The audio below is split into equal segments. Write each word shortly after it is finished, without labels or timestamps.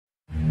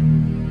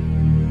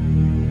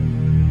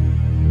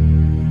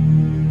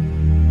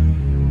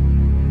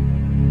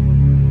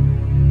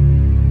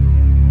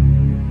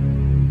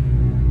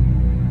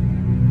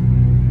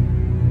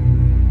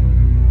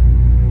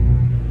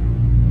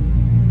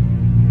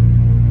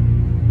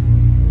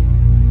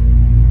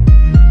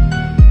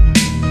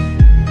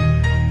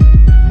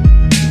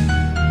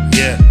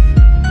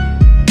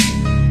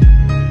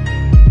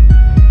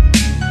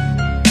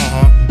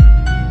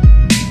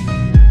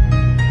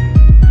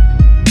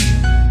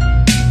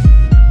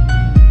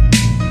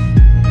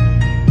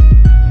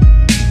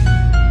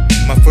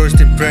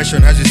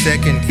depression has you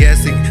second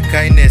guessing.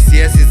 Kindness,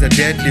 yes, is a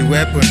deadly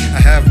weapon. I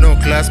have no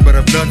class, but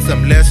I've learned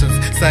some lessons.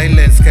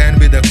 Silence can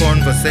be the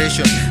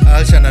conversation.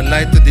 I'll shine a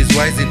light to these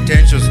wise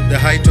intentions. The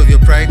height of your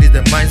pride is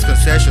the mind's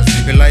concessions.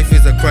 Your life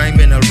is a crime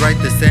and I'll write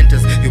the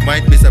sentence. You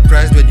might be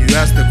surprised when you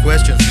ask the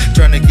questions.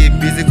 Trying to keep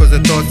busy cause the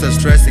thoughts are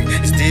stressing.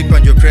 It's deep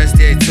and you're pressed,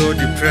 yeah, it's so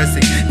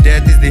depressing.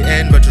 Death is the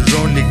end, but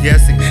you're only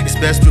guessing. It's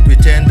best to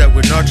pretend that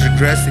we're not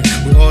regressing.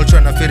 We're all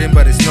trying to fit in,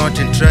 but it's not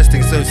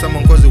interesting. So if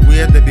someone calls it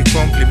weird, they be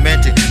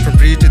complimenting. From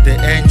pre to the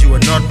end, you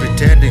are not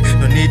pretending.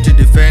 No need to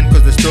defend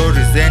cause the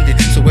story's ending.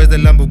 So where's the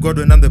Lamb of God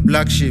when I'm the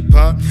black sheep,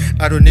 huh?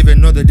 I don't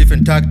even know the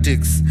different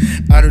tactics.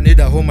 I don't need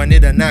a home, I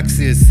need an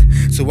axis.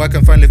 So I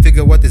can finally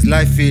figure what this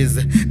life is.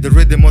 The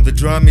rhythm of the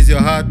drum is your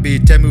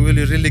heartbeat. Tell me, will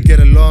you really get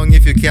along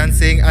if you can't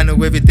sing? I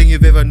know everything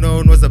you've ever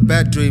known was a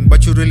bad dream,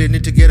 but you really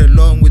need to get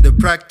along with the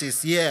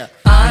practice, yeah.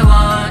 I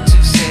want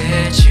to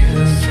set you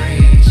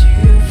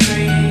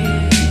free.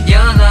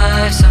 Your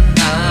life's a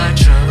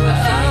natural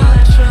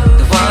thing.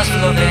 The world's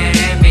full of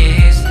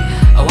enemies.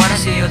 I wanna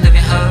see you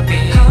living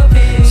happy.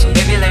 So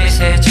baby, let me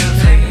set you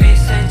free.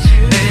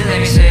 Baby, let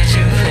me set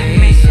you free.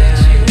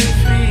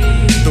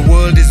 The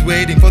world is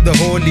waiting for the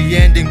holy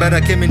ending, but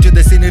I came into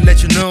the scene to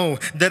let you know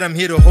that I'm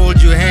here to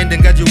hold your hand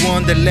and got you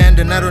on the land.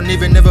 And I don't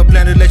even never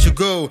plan to let you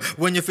go.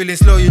 When you're feeling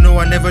slow, you know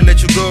I never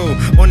let you go.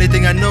 Only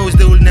thing I know is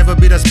they will never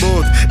beat us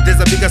both. There's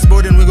a bigger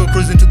sport and we go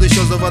cruising to the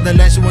shores of other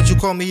lands. So won't you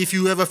call me if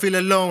you ever feel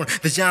alone?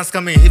 The giants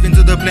coming, heaving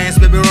to the plains,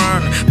 baby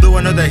run. Though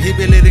I know that he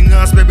be leading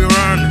us, baby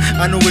run.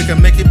 I know we can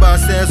make it by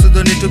ourselves, so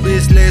don't need to be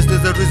slaves.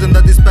 There's a reason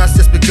that this past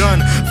just begun.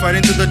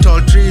 Fighting to the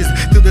tall trees,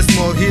 to the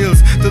small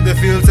hills, to the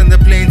fields and the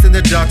plains and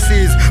the dark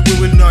seas. We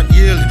will not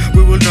yield,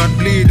 we will not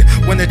bleed.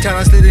 When the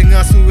tyrant's leading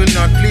us, we will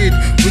not plead.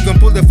 We gon'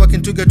 pull the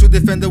fucking trigger to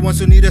defend the ones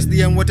who need us.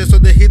 The unwanted, so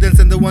the heathens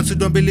and the ones who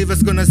don't believe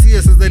us gonna see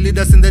us as they lead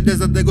us in the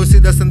desert. They go see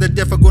us and the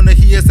deaf are gonna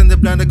hear us and the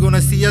blind are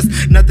gonna see us.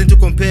 Nothing to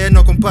compare,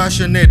 no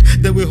compassionate.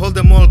 Then we hold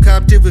them all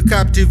captive, we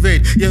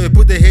captivate. Yeah, we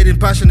put the hate in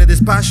passionate,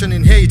 there's passion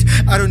in hate.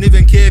 I don't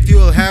even care if you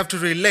all have to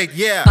relate,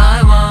 yeah.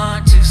 I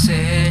want to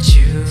set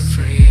you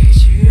free.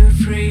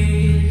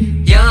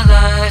 Your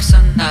life's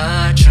a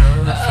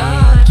natural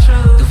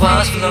thing. The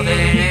world's full of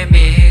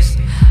enemies.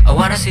 I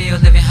wanna see you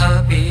living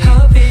happy.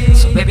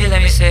 So baby,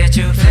 let me set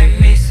you free.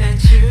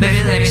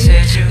 Baby, let me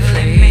set you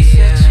free.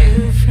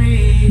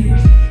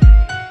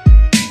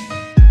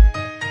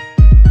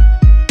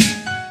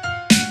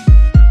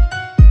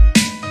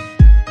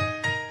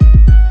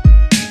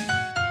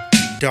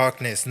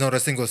 Darkness, not a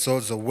single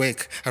soul's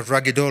awake. A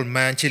ragged old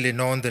man chilling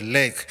on the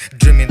lake,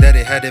 dreaming that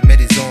he hadn't made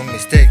his own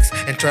mistakes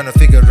and trying to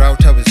figure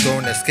out how he's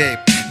gonna escape.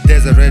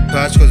 There's a red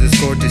patch cause his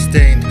coat is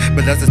stained,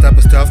 but that's the type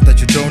of stuff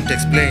that you don't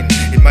explain.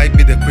 It might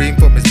be the cream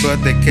from his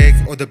birthday cake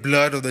or the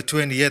blood of the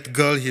 20th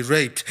girl he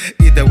raped.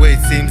 Either way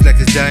it seems like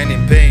he's dying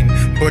in pain.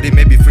 Body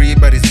may be free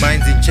but his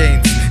mind's in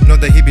chains. Know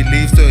that he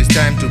believes, so it's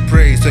time to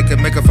pray, so he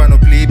can make a final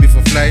plea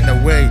before flying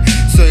away.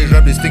 So he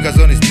rubbed his fingers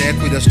on his neck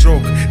with a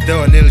stroke. There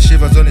were little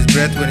shivers on his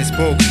breath when he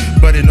spoke,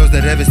 but he knows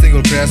that every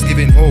single prayer's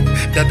giving hope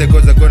that the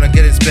gods are gonna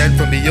get inspired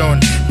from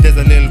beyond. There's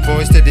a little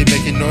voice steady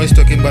making noise,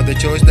 talking about the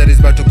choice that is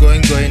about to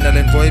going null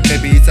and void.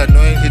 Maybe it's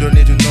annoying, he don't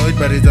need to know it,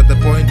 but he's at the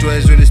point where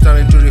he's really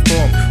starting to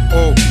reform.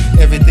 Oh,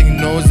 everything he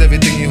knows,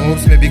 everything he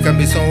hopes, maybe can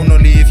be sown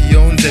only if he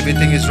owns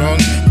everything is wrong.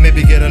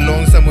 Maybe get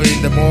along somewhere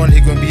in the morn, he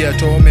gon' be at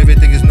home,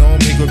 everything is norm,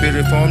 he gon' be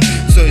reformed.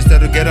 So he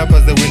started to get up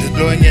as the wind is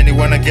blowing, and he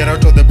wanna get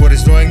out of the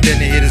body's drawing. Then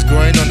he hit his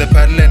groin on the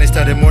paddle and he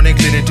started mourning,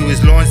 cleaning to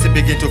his loins. He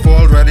began to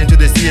fall right into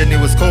the sea and it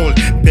was cold.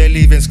 Barely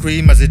even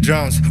scream as he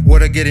drowns.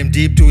 Water get him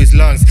deep to his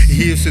lungs. He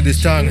heaves with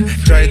his tongue,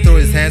 try to throw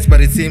his hands,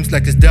 but it seems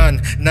like it's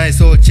done. Now his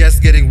whole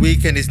chest getting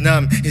weak and he's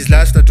numb. His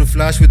life start to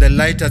flash with the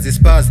light as he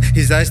spars.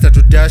 His eyes start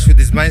to dash with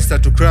his mind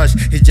start to crush.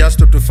 He just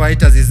stopped to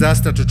fight as his ass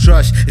start to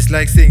trash. It's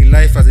like seeing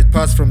life as it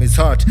passed from his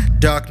heart.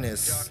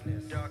 Darkness.